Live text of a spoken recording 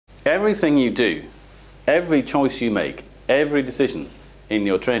Everything you do, every choice you make, every decision in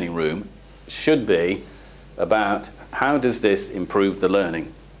your training room should be about how does this improve the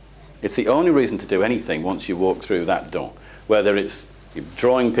learning. It's the only reason to do anything once you walk through that door, whether it's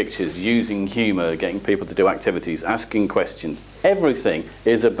drawing pictures, using humour, getting people to do activities, asking questions. Everything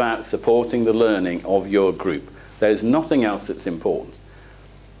is about supporting the learning of your group. There's nothing else that's important.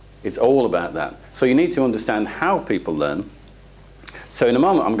 It's all about that. So you need to understand how people learn. So in a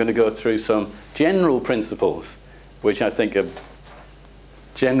moment I'm going to go through some general principles which I think are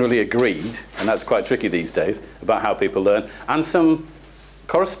generally agreed, and that's quite tricky these days, about how people learn, and some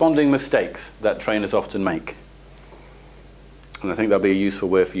corresponding mistakes that trainers often make. And I think that'll be a useful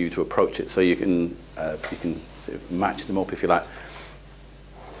way for you to approach it, so you can match them up if you like.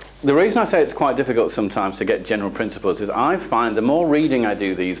 The reason I say it's quite difficult sometimes to get general principles is I find the more reading I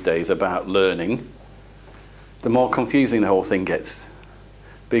do these days about learning, the more confusing the whole thing gets.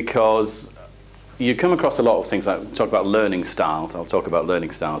 Because you come across a lot of things, like talk about learning styles. I'll talk about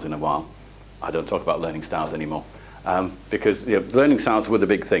learning styles in a while. I don't talk about learning styles anymore. Because learning styles were the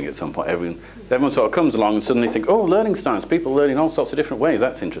big thing at some point. Everyone sort of comes along and suddenly think, oh, learning styles, people learn in all sorts of different ways,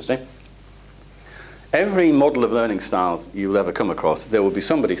 that's interesting. Every model of learning styles you'll ever come across, there will be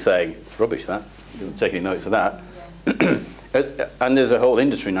somebody saying, it's rubbish that, you don't take any notice of that. And there's a whole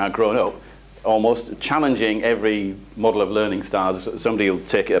industry now growing up, almost challenging every model of learning styles. Somebody will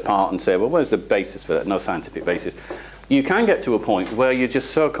take it apart and say, well, where's the basis for that? No scientific basis. You can get to a point where you're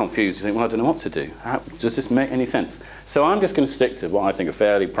just so confused, you think, well, I don't know what to do. Does this make any sense? So I'm just going to stick to what I think are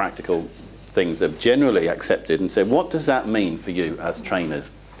fairly practical things that are generally accepted and say, what does that mean for you as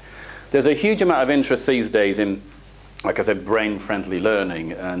trainers? There's a huge amount of interest these days in, like I said, brain-friendly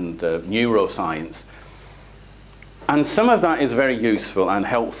learning and neuroscience. And some of that is very useful and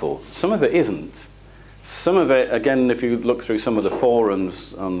helpful. Some of it isn't. Some of it, again, if you look through some of the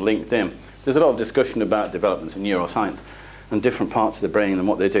forums on LinkedIn, there's a lot of discussion about developments in neuroscience and different parts of the brain and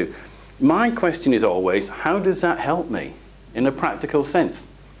what they do. My question is always, how does that help me in a practical sense?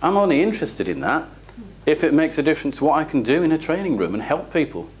 I'm only interested in that if it makes a difference to what I can do in a training room and help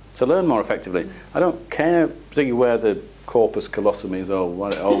people to learn more effectively. I don't care particularly where the corpus callosum is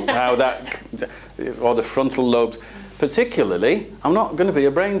or how that, or the frontal lobes. Particularly, I'm not going to be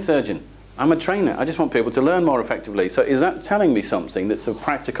a brain surgeon. I'm a trainer. I just want people to learn more effectively. So is that telling me something that's of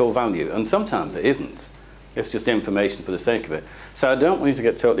practical value? And sometimes it isn't. It's just information for the sake of it. So I don't want you to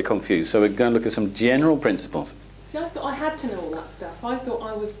get totally confused. So we're going to look at some general principles. See, I thought I had to know all that stuff. I thought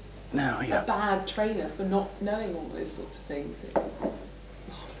I was a bad trainer for not knowing all those sorts of things.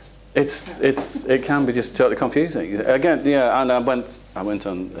 It can be just totally confusing. Again, yeah, and I went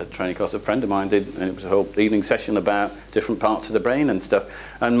on a training course. A friend of mine did, and it was a whole evening session about different parts of the brain and stuff.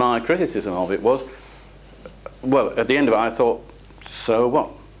 And my criticism of it was, well, at the end of it, I thought, so what?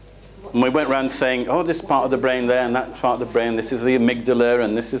 And we went around saying, oh, this part of the brain there, and that part of the brain, this is the amygdala,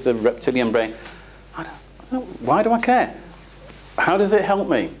 and this is the reptilian brain. Why do I care? How does it help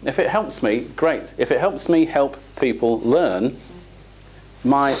me? If it helps me, great. If it helps me help people learn,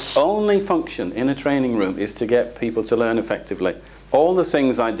 my only function in a training room is to get people to learn effectively. All the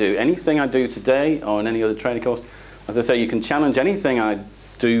things I do, anything I do today or in any other training course, as I say, you can challenge anything I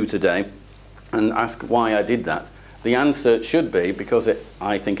do today and ask why I did that. The answer should be because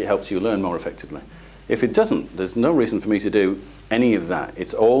I think it helps you learn more effectively. If it doesn't, there's no reason for me to do any of that.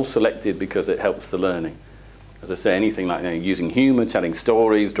 It's all selected because it helps the learning. As I say, anything like using humour, telling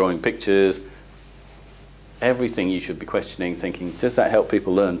stories, drawing pictures, everything you should be questioning, thinking, does that help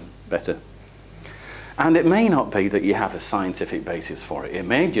people learn better? And it may not be that you have a scientific basis for it. It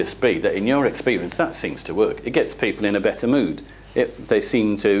may just be that in your experience that seems to work. It gets people in a better mood. They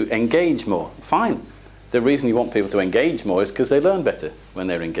seem to engage more. Fine. The reason you want people to engage more is because they learn better when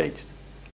they're engaged.